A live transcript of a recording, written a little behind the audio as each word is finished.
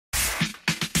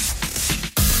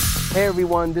Hey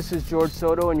everyone, this is George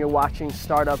Soto and you're watching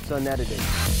Startups Unedited.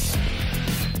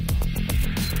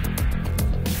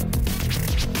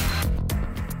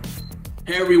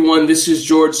 Hey everyone, this is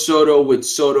George Soto with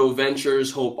Soto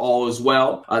Ventures. Hope all is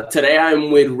well. Today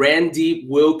I'm with Randeep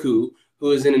Wilku,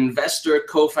 who is an investor,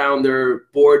 co-founder,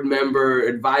 board member,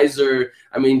 advisor.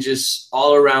 I mean, just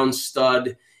all-around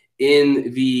stud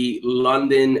in the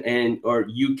London and or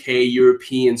UK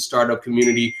European startup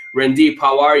community. Randeep,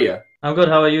 how are you? I'm good.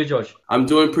 How are you, George? I'm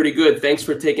doing pretty good. Thanks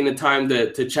for taking the time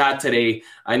to chat today.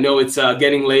 I know it's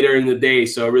getting later in the day,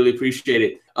 so I really appreciate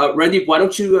it. Randeep, why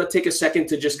don't you take a second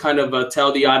to just kind of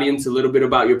tell the audience a little bit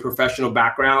about your professional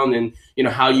background and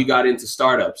how you got into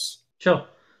startups? Sure.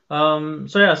 I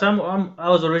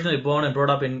was originally born and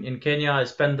brought up in Kenya. I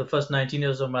spent the first 19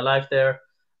 years of my life there.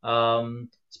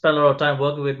 Spent a lot of time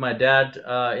working with my dad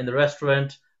in the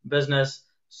restaurant business.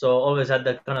 So always had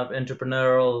that kind of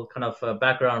entrepreneurial kind of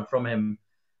background from him.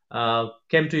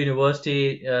 Came to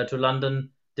university to London,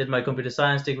 did my computer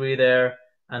science degree there,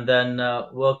 and then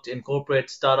worked in corporate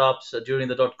startups during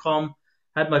the .com.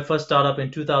 Had my first startup in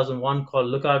 2001 called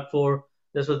Lookout For.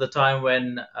 This was the time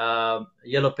when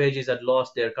Yellow Pages had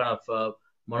lost their kind of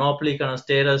monopoly kind of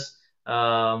status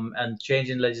and change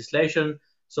in legislation.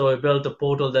 So we built a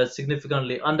portal that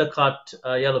significantly undercut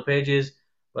Yellow Pages,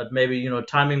 but maybe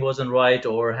timing wasn't right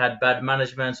or had bad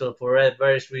management. So for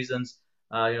various reasons,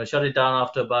 shut it down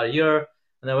after about a year,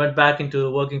 and then went back into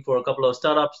working for a couple of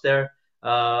startups there,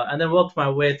 and then worked my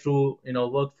way through,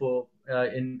 worked for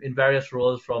in various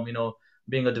roles from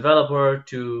being a developer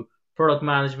to product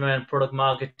management, product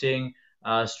marketing,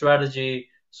 strategy.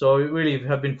 So we really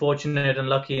have been fortunate and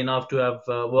lucky enough to have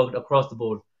worked across the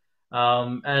board.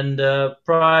 And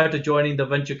prior to joining the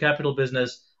venture capital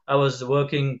business, I was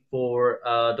working for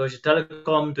Deutsche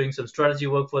Telekom, doing some strategy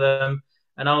work for them,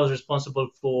 and I was responsible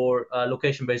for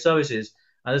location-based services.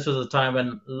 And this was a time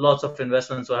when lots of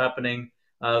investments were happening.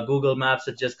 Google Maps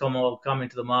had just come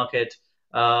into the market,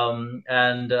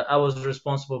 and I was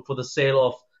responsible for the sale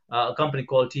of a company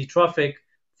called T-Traffic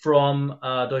from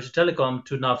Deutsche Telekom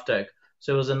to Navteq.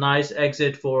 So it was a nice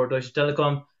exit for Deutsche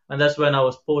Telekom, and that's when I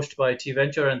was poached by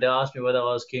T-Venture, and they asked me whether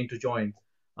I was keen to join.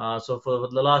 So for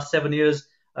the last 7 years,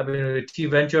 I've been with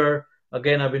T-Venture.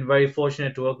 Again, I've been very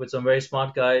fortunate to work with some very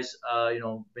smart guys.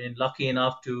 Been lucky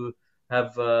enough to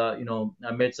have I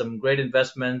made some great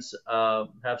investments,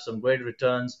 have some great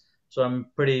returns. So I'm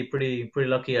pretty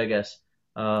lucky, I guess.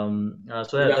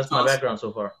 That's That's my awesome. background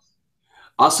so far.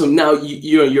 Awesome. Now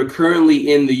you're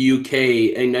currently in the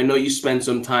UK, and I know you spent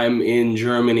some time in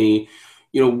Germany.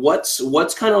 What's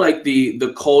kind of like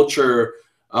the culture,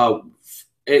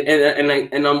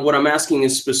 what I'm asking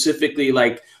is specifically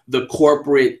like the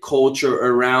corporate culture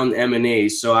around M&A.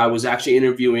 So I was actually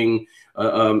interviewing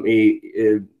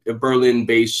a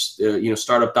Berlin-based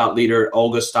startup thought leader,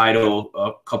 Olga Steidl,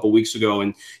 a couple weeks ago,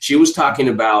 and she was talking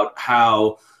about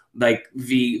how like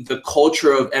the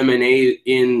culture of M&A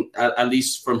in at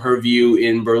least from her view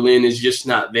in Berlin is just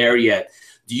not there yet.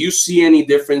 Do you see any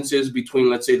differences between,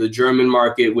 let's say, the German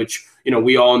market, which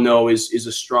we all know is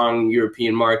a strong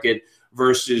European market,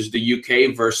 versus the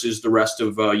UK versus the rest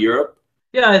of Europe?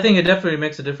 Yeah, I think it definitely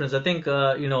makes a difference. I think,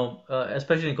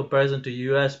 especially in comparison to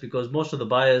US, because most of the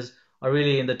buyers are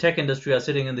really in the tech industry are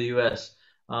sitting in the US.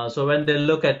 So when they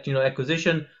look at,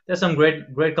 acquisition, there's some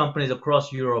great companies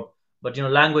across Europe, but,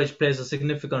 language plays a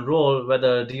significant role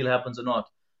whether a deal happens or not.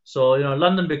 So,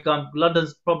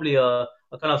 London's probably a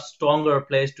kind of stronger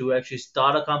place to actually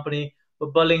start a company,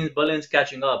 but Berlin's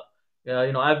catching up.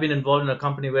 I've been involved in a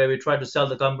company where we tried to sell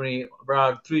the company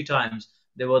around 3 times.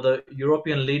 They were the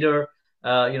European leader,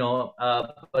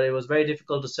 but it was very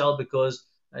difficult to sell because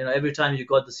every time you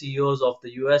got the CEOs of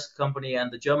the US company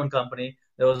and the German company,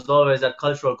 there was always that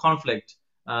cultural conflict,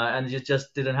 and it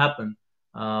just didn't happen.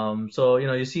 So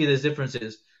you see these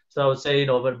differences. So I would say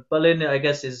but Berlin, I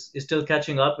guess, is still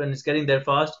catching up and it's getting there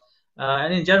fast.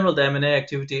 And in general, the M&A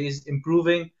activity is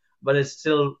improving, but it's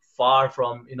still far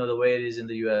from the way it is in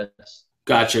the US.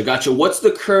 Gotcha. What's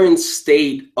the current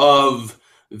state of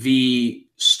the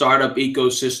startup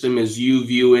ecosystem as you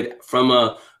view it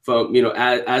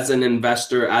as an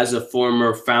investor, as a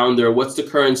former founder? What's the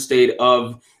current state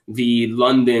of the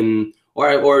London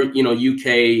or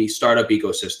UK startup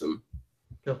ecosystem?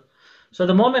 Sure. So at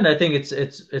the moment, I think it's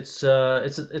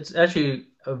actually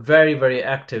very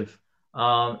active.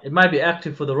 It might be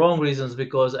active for the wrong reasons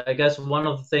because I guess one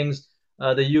of the things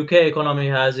the UK economy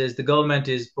has is the government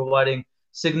is providing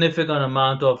significant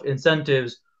amount of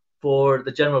incentives for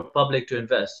the general public to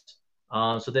invest.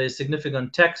 So there is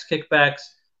significant tax kickbacks.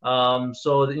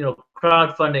 So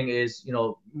crowdfunding is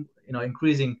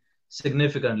increasing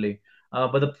significantly.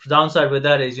 But the downside with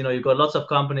that is, you've got lots of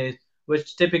companies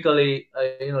which typically,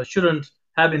 shouldn't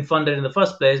have been funded in the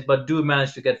first place, but do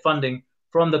manage to get funding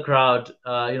from the crowd,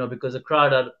 because the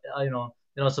crowd are,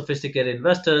 sophisticated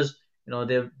investors.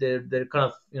 They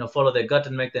kind of, follow their gut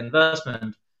and make the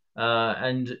investment.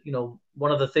 And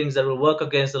one of the things that will work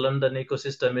against the London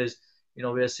ecosystem is, we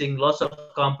are seeing lots of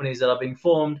companies that are being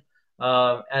formed,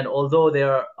 and although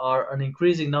there are an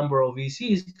increasing number of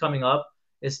VCs coming up,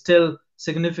 it's still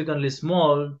significantly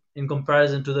small in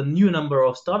comparison to the new number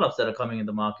of startups that are coming in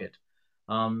the market.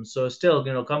 So still,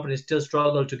 companies still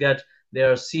struggle to get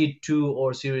their seed 2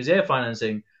 or Series A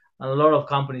financing. And a lot of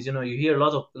companies, you hear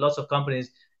lots of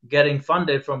companies getting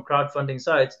funded from crowdfunding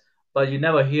sites, but you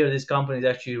never hear these companies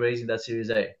actually raising that Series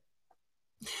A.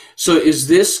 So is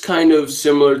this kind of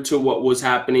similar to what was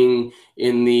happening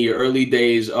in the early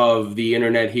days of the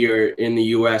internet here in the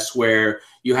US, where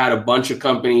you had a bunch of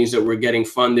companies that were getting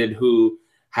funded who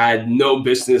had no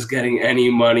business getting any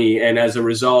money, and as a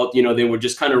result, they were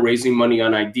just kind of raising money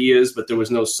on ideas, but there was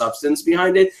no substance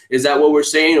behind it? Is that what we're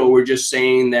saying, or we're just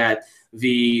saying that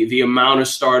the amount of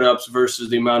startups versus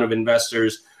the amount of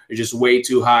investors are just way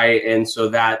too high, and so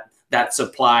that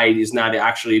supply is not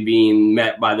actually being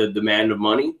met by the demand of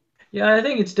money? Yeah, I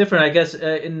think it's different. I guess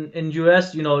in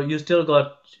US, you still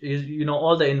got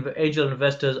all the angel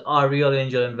investors are real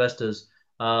angel investors.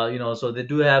 So they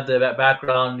do have the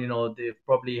background. They've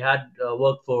probably had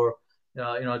work for,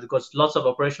 they've got lots of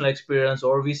operational experience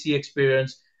or VC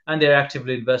experience, and they're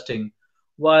actively investing.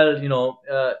 While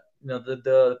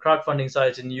the crowdfunding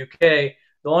sites in the UK,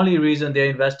 the only reason they're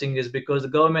investing is because the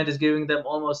government is giving them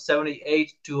almost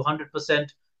 78 to 100%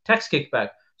 tax kickback.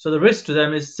 So the risk to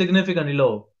them is significantly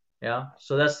low. Yeah.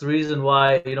 So that's the reason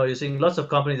why, you're seeing lots of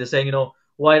companies are saying,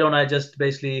 why don't I just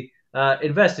basically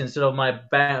invest instead of my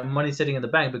money sitting in the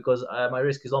bank, because my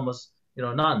risk is almost,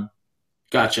 none.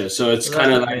 Gotcha. So it's So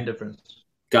kind that's of the like, main difference.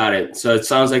 got it. So it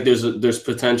sounds like there's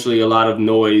potentially a lot of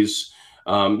noise.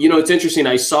 It's interesting.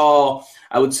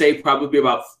 I would say probably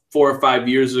about 4 or 5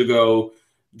 years ago,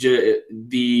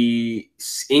 the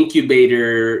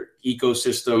incubator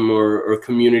ecosystem or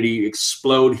community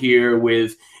explode here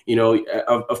with,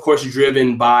 of course,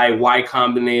 driven by Y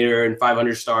Combinator and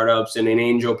 500 Startups and an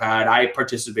AngelPad. I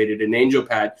participated in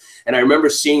AngelPad, and I remember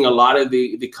seeing a lot of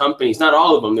the companies, not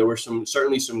all of them. There were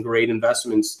certainly some great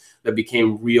investments that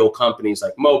became real companies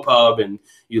like MoPub, and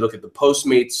you look at the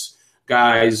Postmates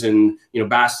guys and,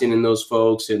 Bastian and those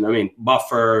folks, and I mean,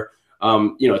 Buffer,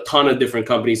 a ton of different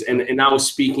companies. And I was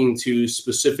speaking to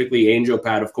specifically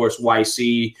AngelPad. Of course,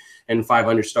 YC and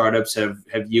 500 Startups have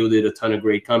yielded a ton of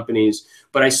great companies.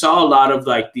 But I saw a lot of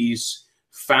like these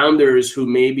founders who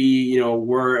maybe,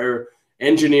 were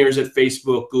engineers at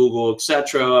Facebook, Google,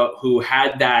 etc., who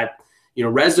had that,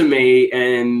 resume,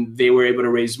 and they were able to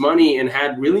raise money and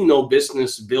had really no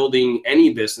business building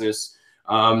any business,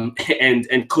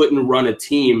 and couldn't run a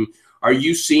team. Are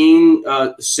you seeing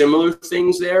similar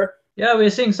things there? Yeah, we're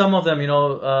seeing some of them. A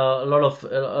lot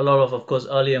of course,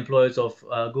 early employees of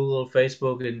Google,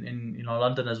 Facebook in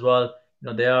London as well.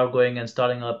 They are going and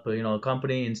starting up a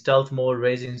company in stealth mode,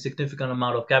 raising significant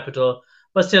amount of capital.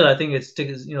 But still, I think it's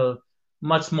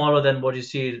much smaller than what you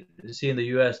see in the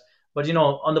US. But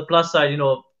on the plus side,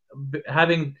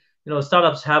 having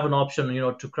startups have an option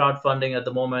to crowdfunding at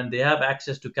the moment. They have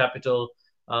access to capital.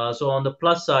 So on the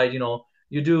plus side,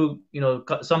 you do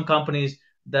some companies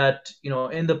that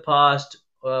in the past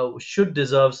should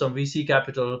deserve some VC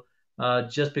capital,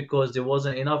 just because there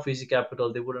wasn't enough VC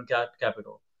capital, they wouldn't get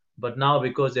capital. But now,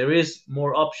 because there is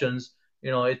more options,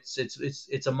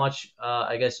 it's a much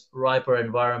I guess riper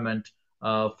environment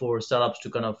for startups to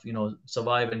kind of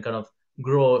survive and kind of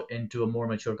grow into a more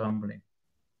mature company.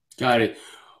 Got it.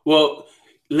 Well,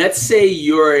 let's say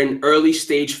you're an early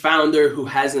stage founder who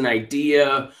has an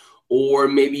idea, or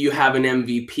maybe you have an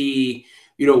MVP.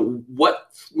 What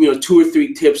 2 or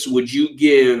 3 tips would you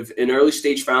give an early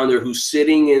stage founder who's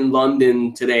sitting in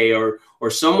London today, or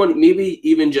someone maybe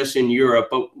even just in Europe,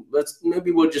 but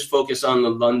we'll just focus on the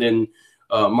London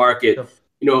market,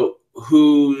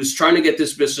 who's trying to get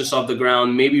this business off the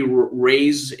ground, maybe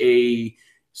raise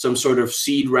some sort of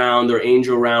seed round or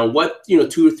angel round? What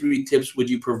 2 or 3 tips would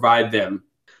you provide them?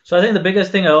 So I think the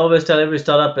biggest thing I always tell every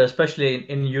startup, especially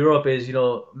in Europe, is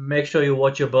make sure you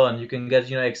watch your burn. You can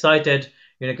get excited.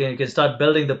 You can start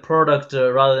building the product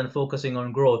rather than focusing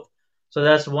on growth. So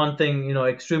that's one thing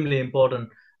extremely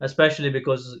important, especially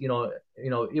because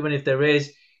even if they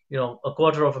raise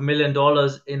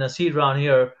 $250,000 in a seed round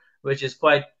here, which is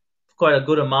quite a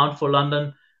good amount for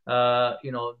London.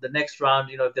 The next round,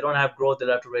 if they don't have growth,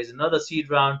 they'll have to raise another seed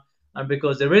round, and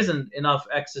because there isn't enough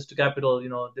access to capital,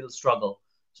 they'll struggle.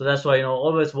 So that's why,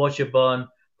 always watch your burn,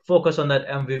 focus on that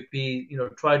MVP,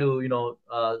 try to,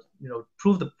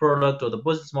 prove the product or the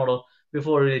business model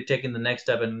before really taking the next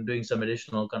step and doing some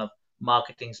additional kind of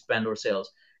marketing spend or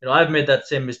sales. I've made that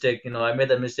same mistake. I made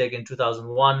that mistake in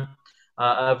 2001.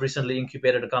 I've recently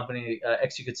incubated a company,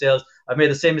 Execute Sales. I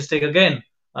made the same mistake again,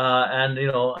 and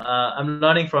I'm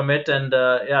learning from it. And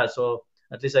yeah, so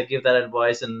at least I give that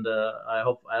advice, and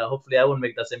hopefully I won't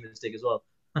make that same mistake as well.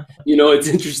 It's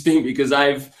interesting because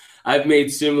I've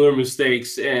made similar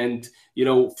mistakes, and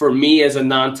for me as a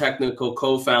non-technical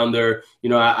co-founder,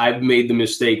 I've made the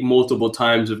mistake multiple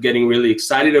times of getting really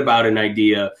excited about an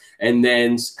idea and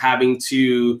then having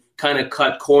to kind of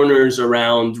cut corners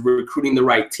around recruiting the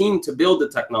right team to build the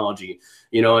technology,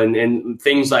 and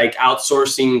things like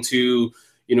outsourcing to,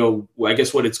 I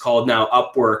guess what it's called now,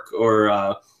 Upwork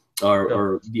or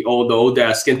the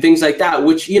Odesk and things like that,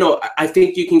 which, I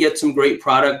think you can get some great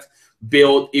product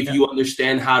built if you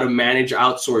understand how to manage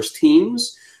outsourced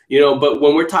teams, but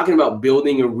when we're talking about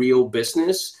building a real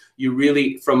business, you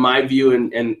really, from my view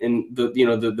and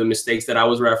the mistakes that I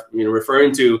was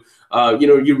referring to,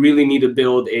 you really need to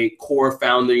build a core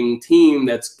founding team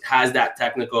that has that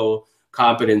technical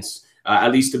competence,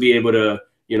 at least to be able to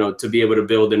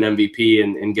build an MVP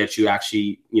and get you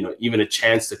actually, even a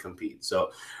chance to compete.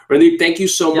 So Randeep, thank you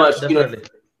so much. Definitely.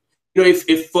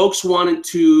 If folks wanted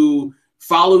to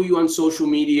follow you on social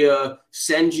media,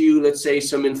 send you, let's say,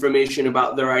 some information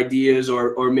about their ideas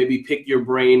or maybe pick your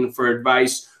brain for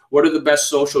advice, what are the best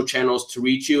social channels to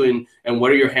reach you, and what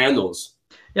are your handles?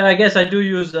 Yeah, I guess I do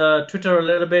use Twitter a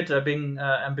little bit.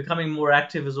 I'm becoming more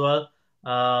active as well.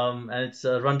 And it's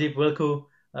Randeep Wilku,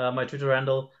 my Twitter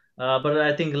handle. But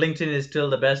I think LinkedIn is still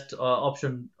the best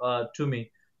option to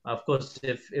me. Of course,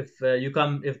 if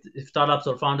startups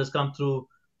or founders come through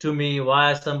to me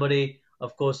via somebody,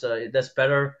 of course, that's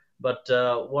better. But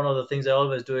one of the things I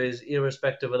always do is,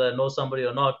 irrespective whether I know somebody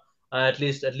or not, I at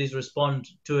least respond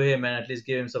to him and at least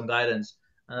give him some guidance.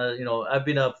 I've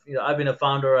been a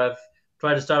founder. I've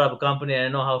tried to start up a company, and I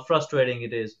know how frustrating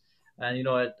it is. And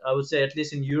I would say, at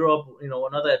least in Europe,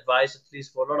 another advice, at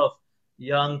least for a lot of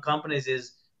young companies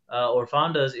is or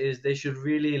founders, is they should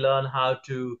really learn how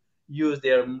to use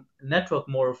their network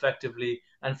more effectively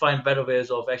and find better ways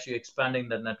of actually expanding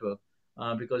that network.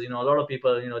 Because a lot of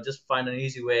people just find an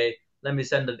easy way. Let me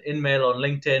send an email on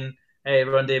LinkedIn. Hey,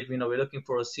 Randeep, we're looking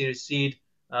for a Series Seed.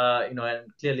 And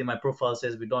clearly my profile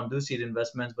says we don't do seed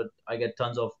investments, but I get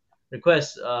tons of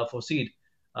requests for seed.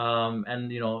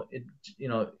 And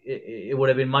it would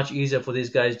have been much easier for these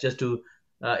guys just to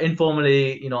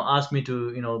informally ask me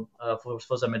to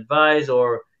for some advice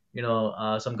or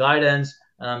some guidance.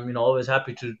 And I'm always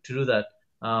happy to do that.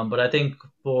 But I think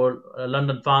for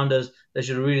London founders, they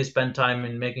should really spend time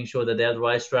in making sure that they have the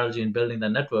right strategy in building their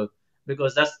network,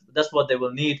 because that's what they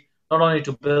will need, not only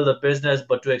to build a business,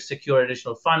 but to secure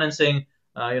additional financing,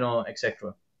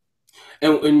 etc.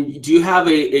 And do you have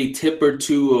a tip or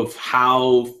two of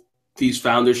how these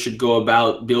founders should go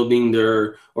about building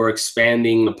or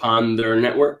expanding upon their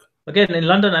network? Again, in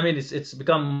London, I mean, it's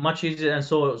become much easier, and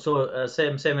so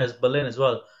same as Berlin as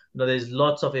well. There's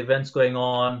lots of events going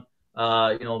on.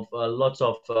 Lots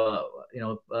of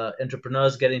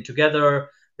entrepreneurs getting together.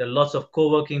 There are lots of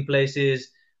co-working places.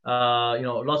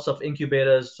 Lots of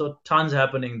incubators. So tons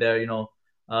happening there.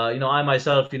 I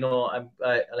myself,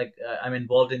 I'm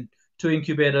involved in 2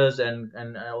 incubators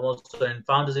and also in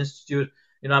Founders Institute.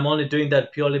 I'm only doing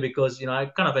that purely because I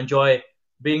kind of enjoy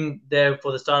being there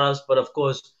for the startups, but of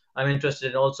course I'm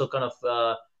interested in also kind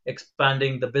of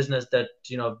expanding the business that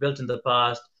I've built in the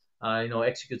past.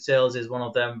 Execute Sales is one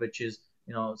of them, which is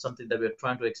something that we're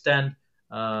trying to extend.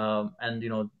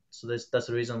 So that's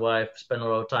the reason why I've spent a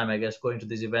lot of time, I guess, going to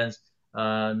these events,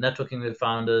 networking with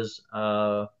founders,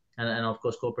 and of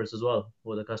course corporates as well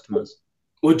for the customers.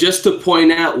 Well, just to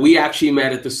point out, we actually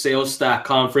met at the Sales Stack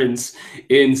conference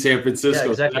in San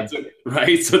Francisco. Yeah,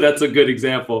 exactly. So that's a good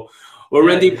example. Well,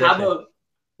 yeah, Randeep, exactly.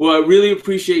 I really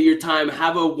appreciate your time.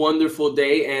 Have a wonderful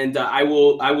day, and I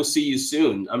will see you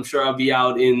soon. I'm sure I'll be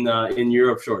out in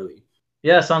Europe shortly.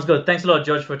 Yeah, sounds good. Thanks a lot,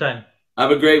 George, for your time. Have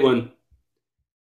a great one.